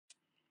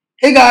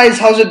Hey guys,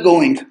 how's it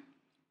going?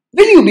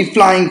 Will you be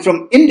flying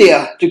from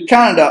India to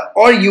Canada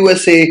or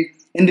USA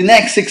in the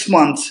next 6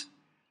 months?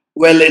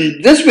 Well,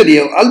 in this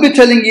video, I'll be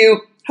telling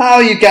you how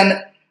you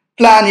can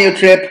plan your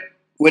trip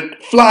with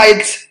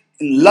flights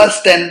in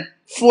less than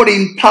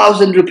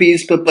 14,000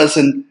 rupees per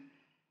person.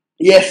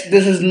 Yes,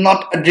 this is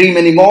not a dream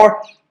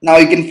anymore. Now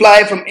you can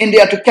fly from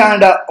India to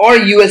Canada or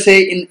USA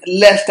in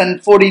less than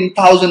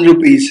 14,000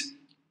 rupees.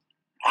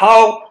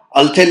 How?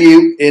 I'll tell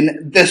you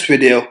in this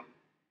video.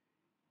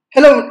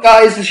 Hello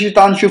guys, this is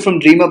Tanshu from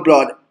Dream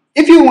Abroad.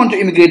 If you want to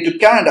immigrate to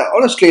Canada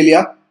or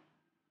Australia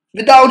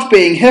without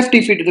paying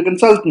hefty fee to the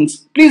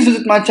consultants, please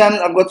visit my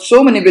channel. I've got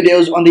so many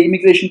videos on the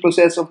immigration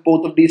process of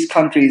both of these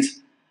countries.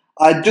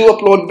 I do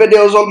upload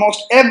videos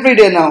almost every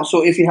day now,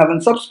 so if you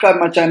haven't subscribed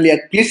my channel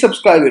yet, please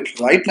subscribe it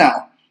right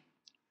now.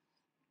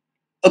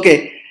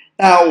 Okay,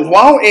 now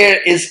Wow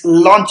Air is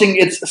launching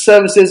its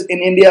services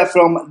in India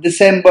from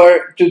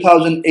December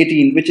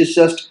 2018, which is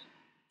just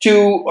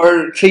 2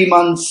 or 3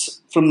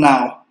 months from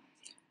now.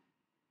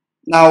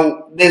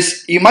 Now,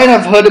 you might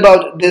have heard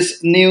about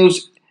this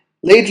news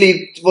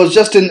lately. It was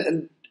just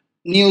in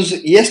news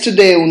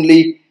yesterday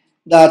only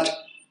that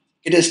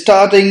it is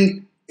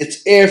starting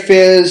its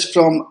airfares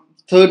from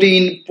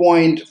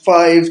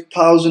 13.5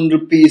 thousand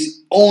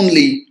rupees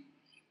only.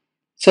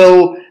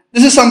 So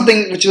this is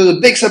something which was a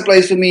big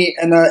surprise for me,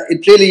 and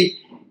it really,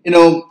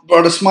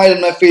 brought a smile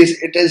on my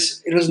face. It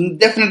was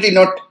definitely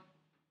not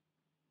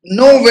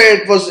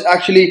nowhere. It was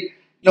actually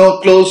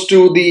close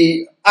to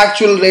the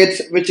actual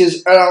rates, which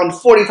is around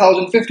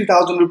 40,000,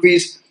 50,000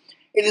 rupees.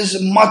 It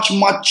is much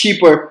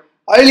cheaper.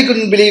 I really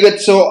couldn't believe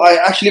it, so I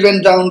actually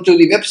went down to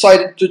the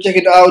website to check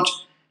it out.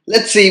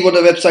 Let's see what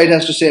the website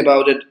has to say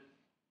about it.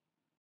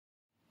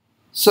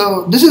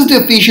 So this is the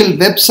official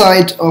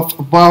website of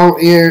Wow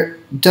Air,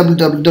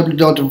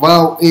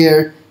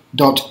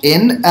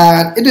 www.wowair.in,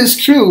 and it is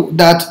true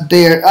that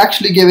they're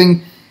actually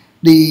giving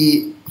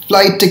the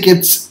flight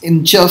tickets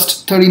in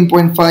just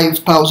 13.5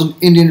 thousand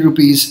Indian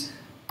rupees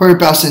per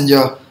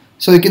passenger.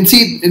 So you can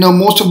see,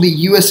 most of the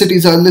US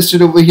cities are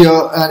listed over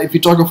here, and if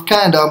you talk of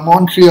Canada,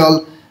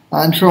 Montreal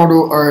and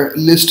Toronto are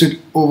listed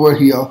over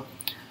here.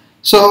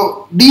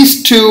 So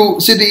these two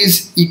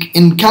cities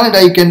in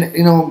Canada, you can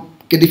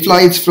get the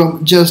flights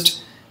from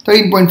just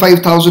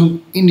 13.5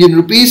 thousand Indian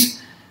rupees,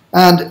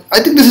 and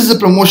I think this is a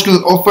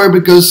promotional offer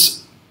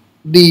because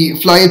the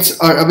flights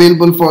are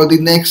available for the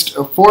next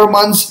 4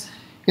 months.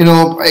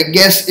 I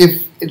guess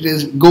if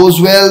it goes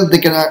well, they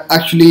can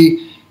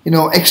actually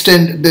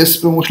extend this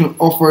promotional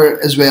offer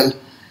as well.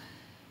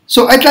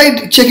 So I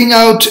tried checking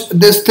out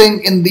this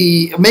thing in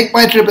the Make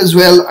My Trip as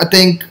well. I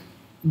think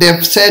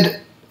they've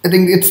said,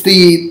 it's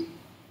the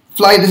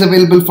flight is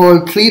available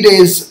for 3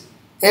 days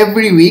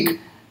every week,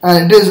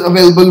 and it is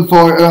available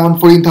for around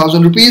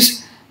 14,000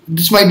 rupees.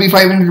 This might be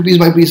 500 rupees,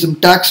 might be some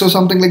tax or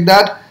something like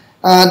that.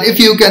 And if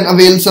you can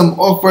avail some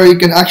offer, you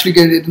can actually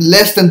get it in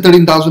less than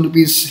 13,000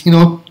 rupees.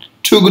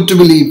 Too good to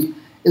believe,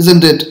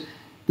 isn't it?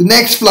 The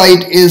next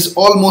flight is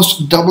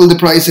almost double the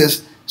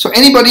prices. So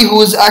anybody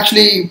who is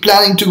actually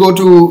planning to go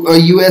to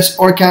US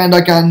or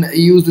Canada can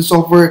use this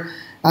offer,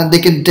 and they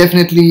can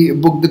definitely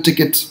book the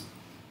tickets.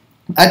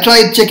 I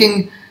tried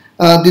checking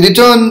the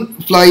return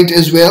flight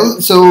as well.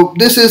 So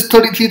this is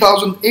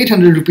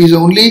 33,800 rupees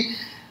only,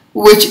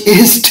 which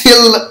is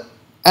still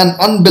an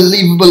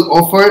unbelievable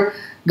offer,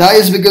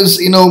 guys, because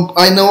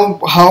I know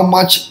how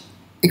much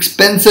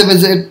expensive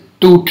is it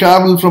to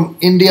travel from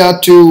India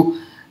to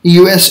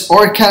US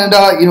or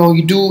Canada.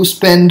 You do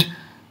spend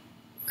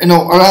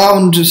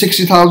around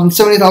 60,000,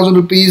 70,000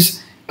 rupees.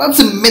 That's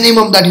the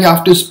minimum that you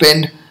have to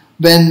spend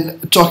when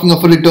talking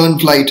of a return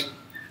flight.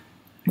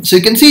 So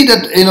you can see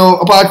that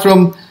apart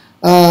from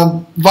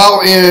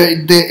Wow Air,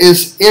 there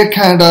is Air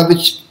Canada,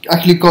 which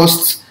actually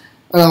costs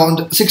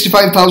around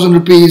 65,000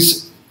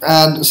 rupees,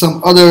 and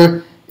some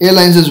other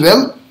airlines as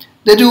well.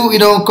 They do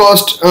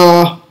cost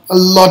a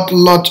lot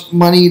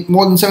money,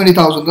 more than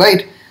 70,000,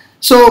 right?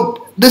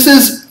 So this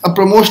is a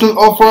promotional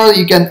offer.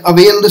 You can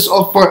avail this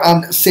offer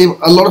and save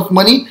a lot of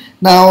money.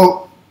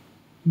 Now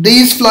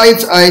these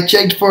flights I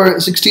checked for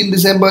 16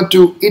 December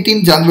to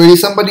 18 January.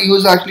 Somebody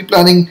who's actually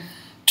planning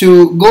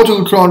to go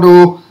to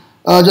Toronto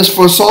just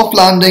for soft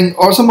landing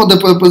or some other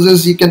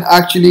purposes, you can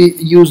actually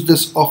use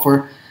this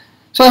offer.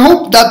 So I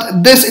hope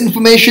that this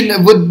information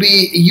would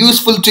be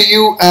useful to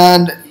you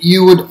and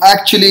you would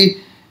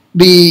actually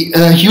be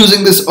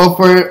using this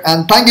offer.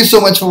 And thank you so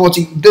much for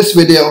watching this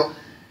video.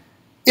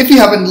 If you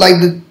haven't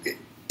liked it,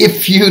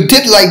 if you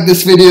did like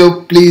this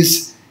video,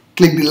 please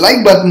click the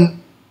like button.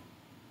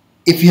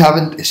 If you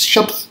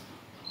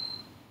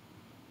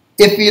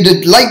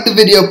did like the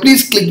video,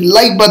 please click the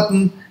like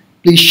button.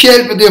 Please share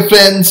it with your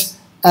friends,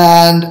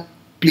 and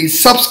please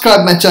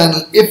subscribe my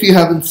channel if you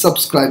haven't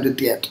subscribed it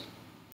yet.